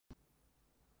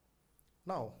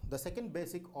Now, the second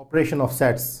basic operation of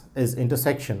sets is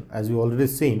intersection, as we already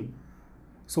seen.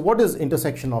 So what is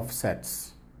intersection of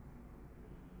sets?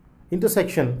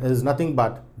 Intersection is nothing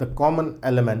but the common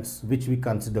elements which we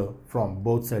consider from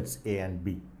both sets A and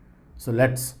B. So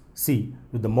let's see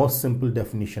with the most simple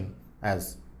definition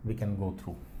as we can go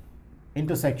through.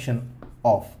 Intersection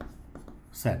of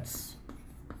sets.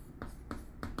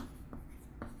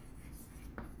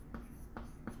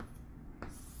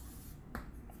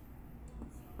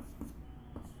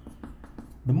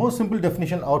 The most simple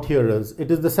definition out here is it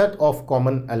is the set of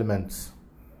common elements.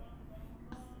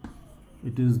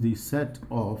 It is the set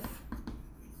of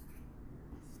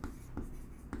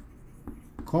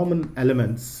common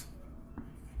elements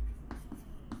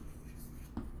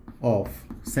of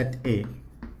set A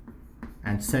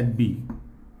and set B.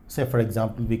 Say for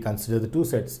example we consider the two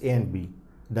sets A and B,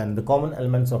 then the common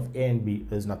elements of A and B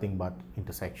is nothing but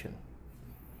intersection.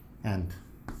 And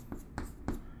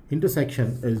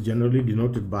intersection is generally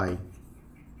denoted by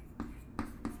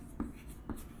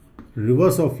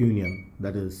reverse of union,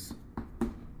 that is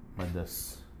like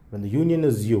this. When the union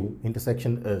is U,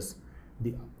 intersection is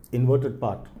the inverted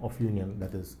part of union,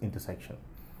 that is intersection.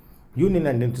 Union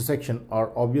and intersection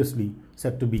are obviously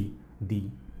said to be the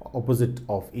opposite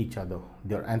of each other.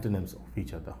 They are antonyms of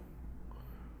each other.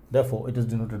 Therefore, it is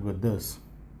denoted with this.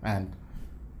 And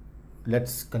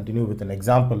let's continue with an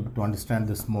example to understand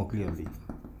this more clearly.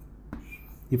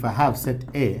 If I have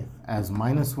set A as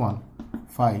 -1,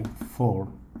 5, 4,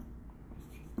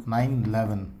 9,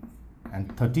 11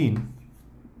 and 13,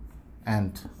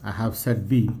 and I have set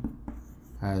B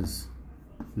as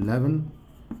 11,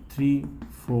 3,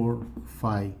 4,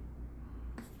 5,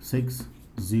 6,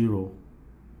 0,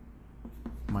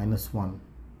 -1,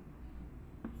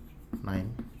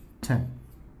 9, 10.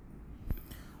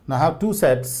 Now I have two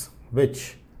sets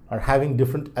which are having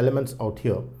different elements out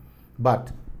here,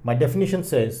 but my definition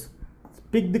says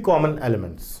pick the common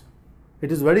elements.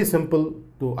 It is very simple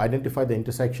to identify the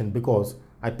intersection because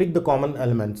I pick the common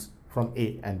elements from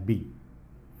A and B.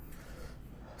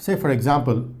 Say for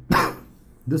example,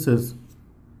 this is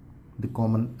the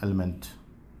common element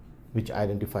which I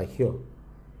identify here,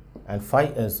 and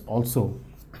 5 is also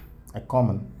a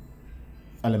common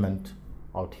element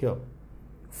out here.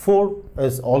 4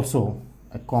 is also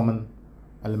a common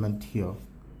element here.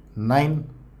 9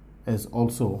 is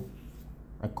also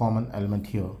a common element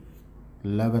here.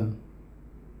 11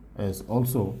 is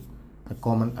also a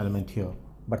common element here,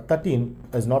 but 13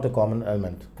 is not a common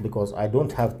element because I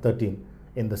don't have 13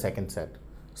 in the second set.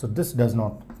 So this does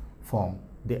not form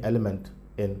the element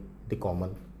in the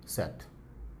common set.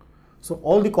 So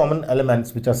all the common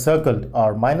elements which are circled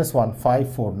are -1,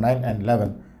 5, 4, 9 and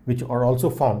 11, which are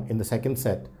also found in the second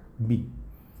set B.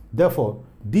 Therefore,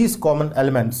 these common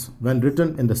elements when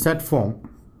written in the set form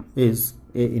is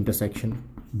A intersection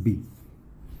B.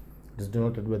 It is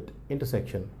denoted with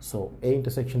intersection. So A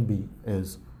intersection B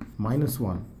is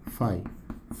 -1, 5,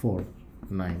 4,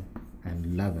 9 and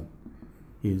 11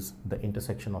 is the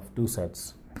intersection of two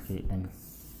sets A and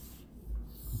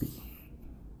B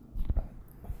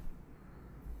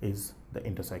is the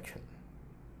intersection.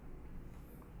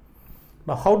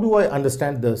 Now how do I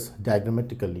understand this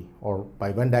diagrammatically or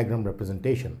by Venn diagram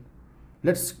representation?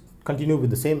 Let's continue with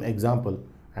the same example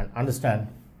and understand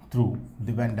through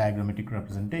the Venn diagrammatic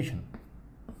representation.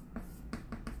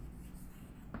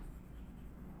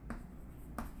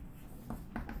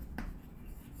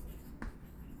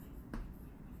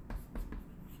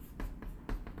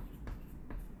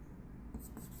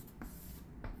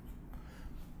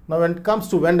 Now when it comes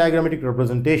to Venn diagrammatic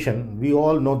representation, we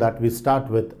all know that we start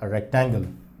with a rectangle.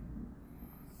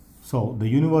 So the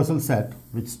universal set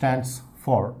which stands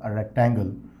for a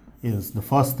rectangle is the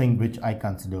first thing which I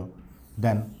consider,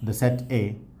 then the set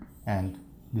A and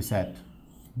the set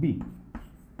B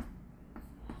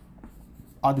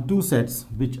are the two sets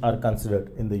which are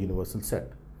considered in the universal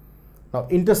set. Now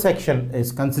intersection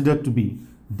is considered to be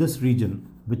this region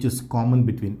which is common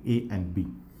between A and B.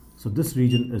 So this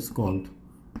region is called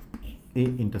A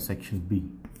intersection B,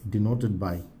 denoted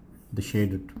by the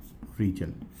shaded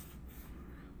region.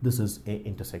 This is A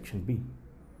intersection B,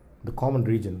 the common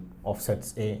region of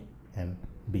sets A and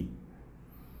B.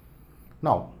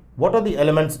 Now, what are the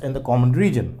elements in the common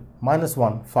region?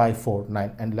 -1, 5, 4,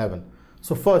 9 and 11.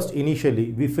 So first,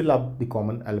 initially, we fill up the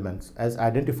common elements as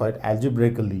identified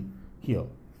algebraically here.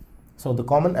 So the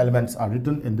common elements are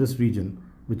written in this region,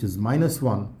 which is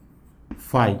 -1,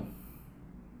 5,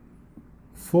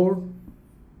 4,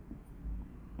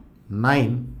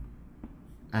 9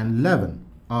 and 11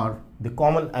 are the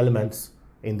common elements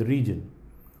in the region.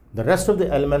 The rest of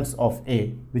the elements of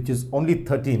A, which is only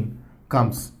 13,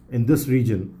 comes in this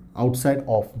region outside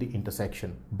of the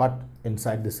intersection but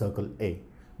inside the circle A,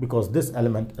 because this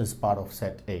element is part of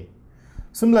set A.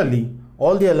 Similarly,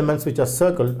 all the elements which are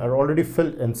circled are already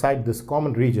filled inside this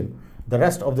common region. The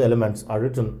rest of the elements are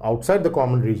written outside the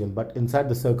common region but inside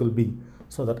the circle B,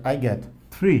 so that I get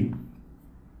 3,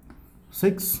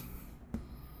 6,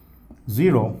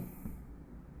 0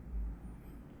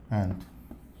 and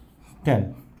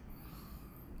 10,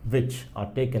 which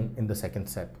are taken in the second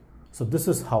set. So this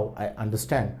is how I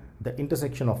understand the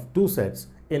intersection of two sets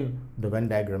in the Venn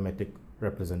diagrammatic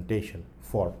representation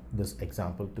for this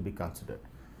example to be considered.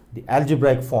 The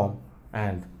algebraic form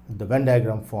and the Venn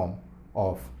diagram form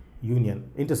of union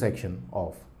intersection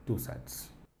of two sets.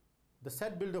 The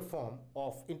set builder form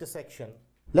of intersection.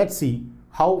 Let's see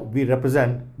how we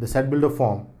represent the set builder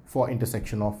form for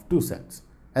intersection of two sets.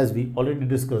 As we already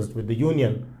discussed with the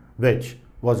union, which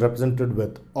was represented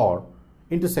with OR,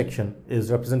 intersection is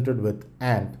represented with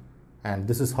AND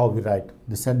this is how we write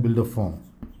the set builder form.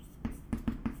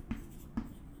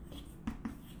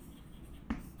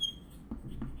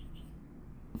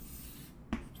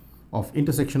 Of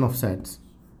intersection of sets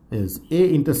is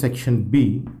A intersection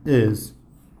B is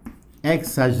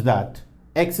X such that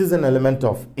X is an element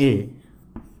of A,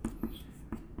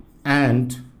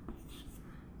 and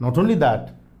not only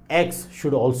that, X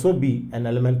should also be an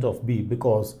element of B,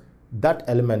 because that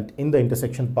element in the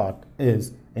intersection part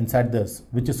is inside this,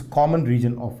 which is common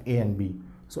region of A and B.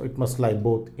 So it must lie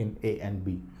both in A and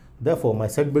B. Therefore, my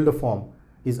set builder form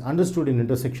is understood in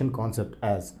intersection concept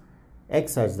as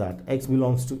X such that X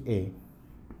belongs to A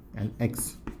and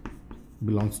X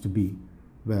belongs to B,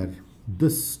 where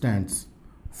this stands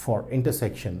for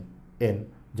intersection in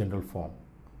general form.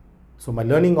 So my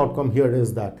learning outcome here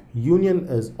is that union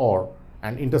is OR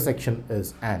and intersection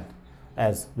is AND,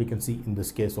 as we can see in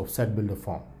this case of set builder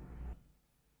form.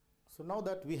 So now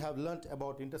that we have learnt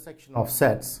about intersection of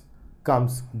sets,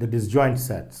 comes the disjoint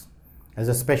sets as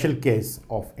a special case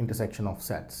of intersection of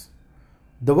sets.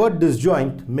 The word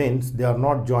disjoint means they are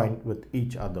not joined with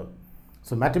each other.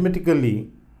 So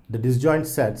mathematically, the disjoint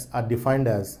sets are defined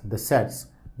as the sets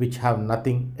which have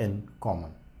nothing in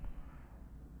common.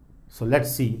 So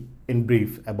let's see in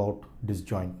brief about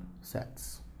disjoint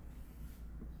sets.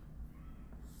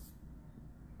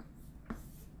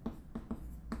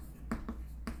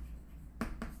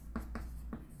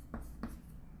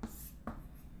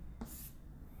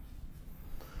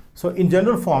 So in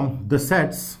general form, the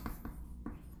sets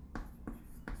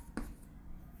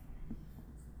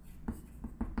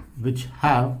which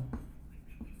have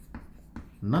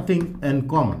nothing in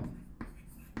common.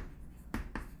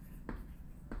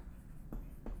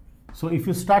 So if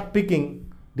you start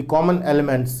picking the common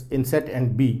elements in set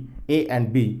and B, A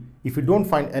and B, if you don't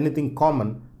find anything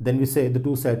common, then we say the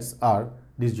two sets are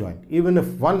disjoint. Even if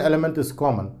one element is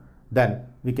common, then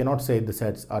we cannot say the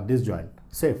sets are disjoint.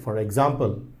 Say for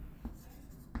example,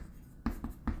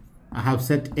 I have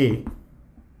set A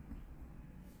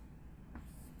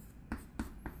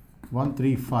 1,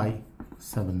 3, 5,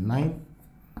 7, 9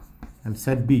 and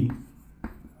set B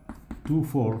 2,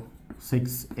 4,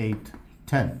 6, 8,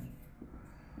 10.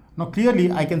 Now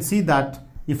clearly I can see that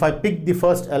if I pick the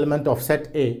first element of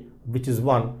set A, which is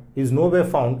 1, is nowhere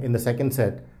found in the second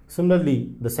set.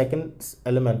 Similarly, the second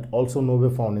element also nowhere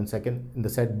found in the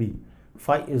set B.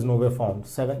 5 is nowhere found,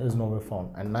 7 is nowhere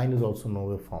found, and 9 is also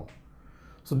nowhere found.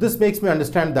 So this makes me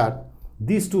understand that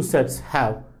these two sets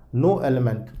have no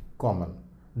element common.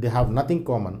 They have nothing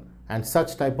common, and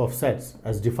such type of sets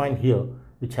as defined here,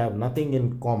 which have nothing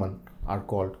in common, are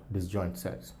called disjoint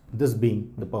sets. This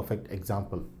being the perfect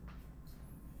example.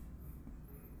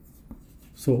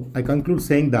 So I conclude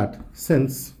saying that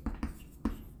since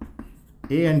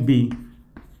A and B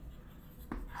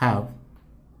have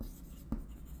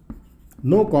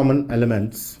no common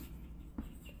elements,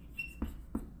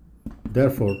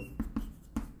 therefore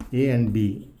A and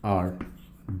B are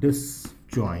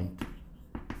disjoint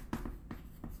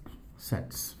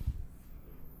sets.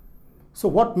 So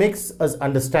what makes us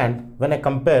understand when I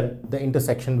compare the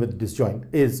intersection with disjoint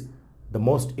is the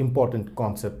most important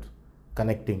concept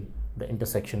connecting the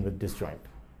intersection with disjoint.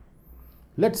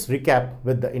 Let's recap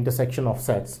with the intersection of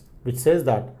sets, which says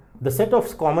that the set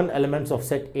of common elements of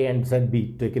set A and set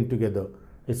B taken together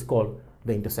is called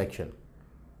the intersection.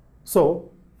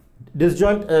 So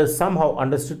disjoint is somehow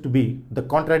understood to be the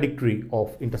contradictory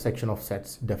of intersection of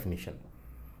sets definition.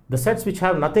 The sets which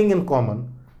have nothing in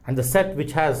common and the set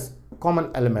which has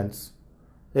common elements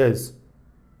is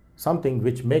something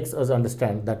which makes us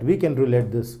understand that we can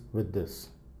relate this with this.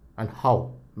 And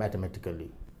how?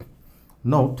 Mathematically.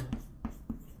 Note,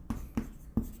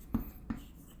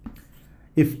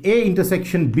 if A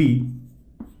intersection B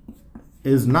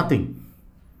is nothing.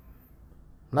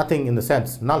 Nothing in the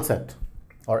sense null set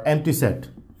or empty set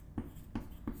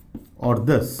or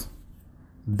this,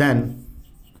 then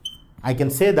I can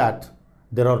say that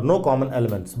there are no common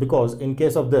elements, because in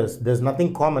case of this, there's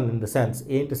nothing common in the sense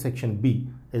A intersection B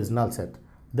is null set.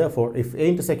 Therefore, if A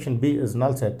intersection B is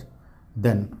null set,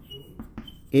 then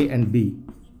A and B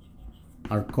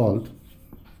are called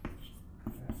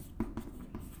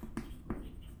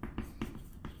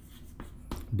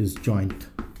disjoint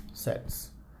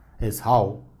sets, is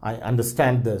how I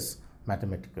understand this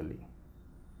mathematically.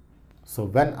 So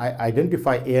when I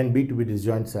identify A and B to be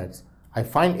disjoint sets, I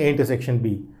find A intersection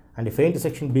B, and if A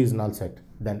intersection B is null set,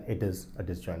 then it is a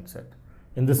disjoint set.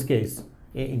 In this case,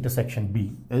 A intersection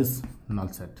B is null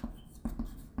set.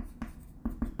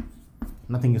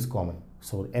 Nothing is common,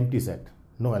 so empty set,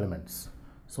 no elements.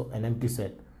 So an empty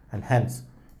set, and hence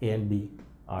A and B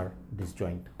are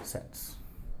disjoint sets.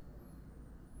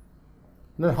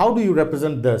 Now, how do you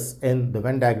represent this in the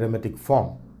Venn diagrammatic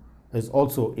form is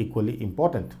also equally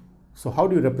important. So how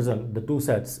do you represent the two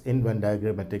sets in Venn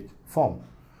diagrammatic form?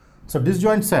 So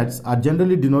disjoint sets are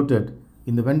generally denoted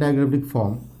in the Venn diagrammatic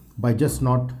form by just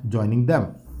not joining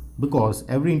them, because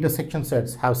every intersection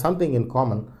sets have something in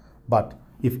common. But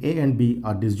if A and B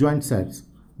are disjoint sets,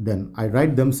 then I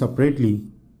write them separately,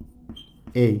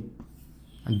 A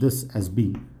and this as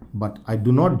B, but I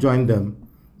do not join them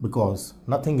because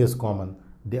nothing is common,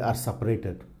 they are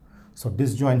separated. So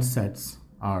disjoint sets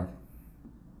are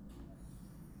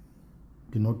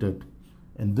denoted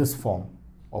in this form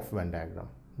of Venn diagram.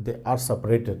 They are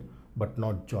separated but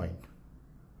not joined.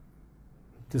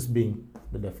 This being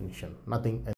the definition, nothing